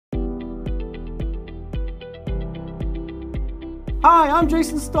Hi, I'm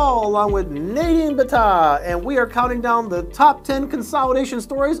Jason Stahl along with Nadine Battah, and we are counting down the top 10 consolidation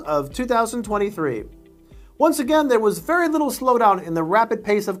stories of 2023. Once again, there was very little slowdown in the rapid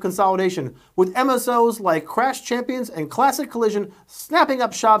pace of consolidation, with MSOs like Crash Champions and Classic Collision snapping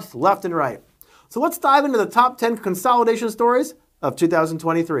up shops left and right. So let's dive into the top 10 consolidation stories of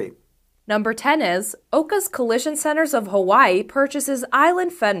 2023. Number 10 is Oka's Collision Centers of Hawaii purchases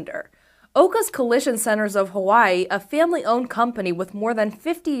Island Fender. Oka's Collision Centers of Hawaii, a family-owned company with more than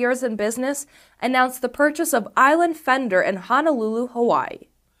 50 years in business, announced the purchase of Island Fender in Honolulu, Hawaii.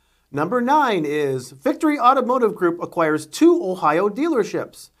 Number 9 is Victory Automotive Group acquires 2 Ohio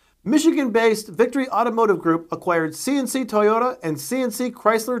dealerships. Michigan-based Victory Automotive Group acquired CNC Toyota and CNC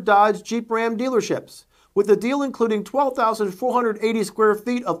Chrysler Dodge Jeep Ram dealerships, with the deal including 12,480 square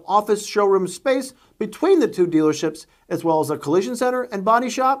feet of office showroom space between the 2 dealerships, as well as a collision center and body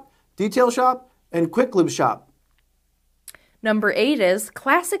shop, detail shop, and quick lube shop. Number 8 is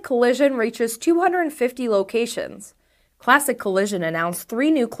Classic Collision reaches 250 locations. Classic Collision announced 3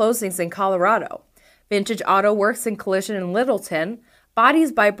 new closings in Colorado: Vintage Auto Works and Collision in Littleton,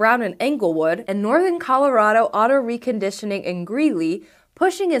 Bodies by Brown in Englewood, and Northern Colorado Auto Reconditioning in Greeley,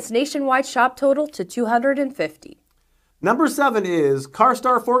 pushing its nationwide shop total to 250. Number 7 is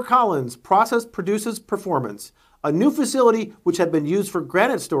CarStar Fort Collins Process Produces Performance. A new facility, which had been used for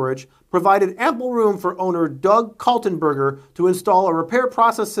granite storage, provided ample room for owner Doug Kaltenberger to install a repair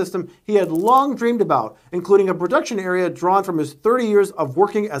process system he had long dreamed about, including a production area drawn from his 30 years of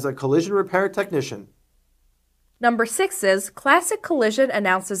working as a collision repair technician. Number 6 is Classic Collision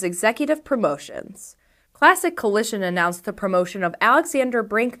announces executive promotions. Classic Collision announced the promotion of Alexander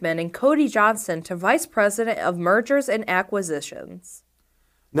Brinkman and Cody Johnson to Vice President of Mergers and Acquisitions.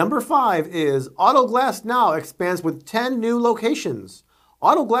 Number 5 is Auto Glass Now expands with 10 new locations.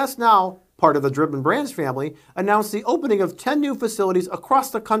 Auto Glass Now, part of the Driven Brands family, announced the opening of 10 new facilities across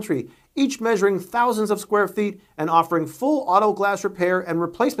the country, each measuring thousands of square feet and offering full auto glass repair and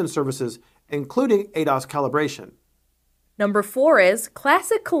replacement services, including ADAS calibration. Number 4 is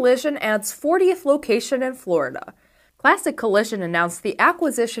Classic Collision adds 40th location in Florida. Classic Collision announced the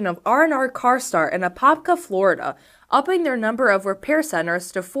acquisition of R&R CarStar in Apopka, Florida, upping their number of repair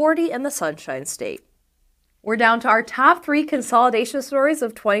centers to 40 in the Sunshine State. We're down to our top 3 consolidation stories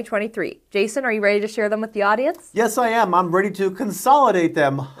of 2023. Jason, are you ready to share them with the audience? Yes, I am. I'm ready to consolidate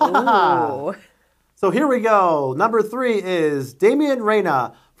them. Ooh. So here we go. Number 3 is Damian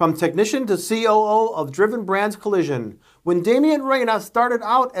Reyna, from technician to COO of Driven Brands Collision. When Damian Reyna started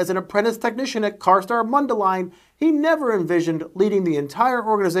out as an apprentice technician at CarStar Mundelein, he never envisioned leading the entire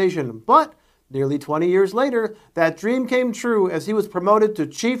organization, but nearly 20 years later, that dream came true as he was promoted to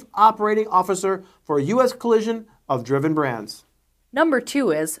Chief Operating Officer for U.S. Collision of Driven Brands. Number 2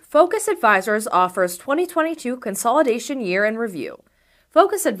 is Focus Advisors offers 2022 Consolidation Year in Review.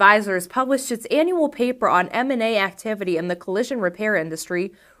 Focus Advisors published its annual paper on M&A activity in the collision repair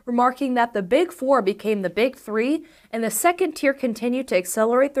industry, remarking that the Big Four became the Big Three and the second tier continued to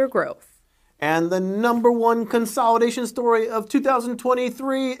accelerate their growth. And the number 1 consolidation story of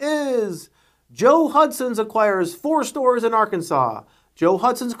 2023 is Joe Hudson's acquires 4 stores in Arkansas. Joe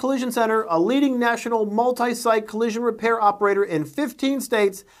Hudson's Collision Center, a leading national multi-site collision repair operator in 15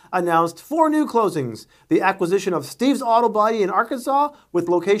 states, announced 4 new closings. The acquisition of Steve's Auto Body in Arkansas, with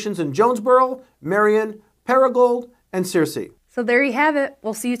locations in Jonesboro, Marion, Paragould, and Searcy. So there you have it.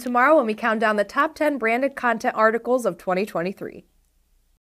 We'll see you tomorrow when we count down the top 10 branded content articles of 2023.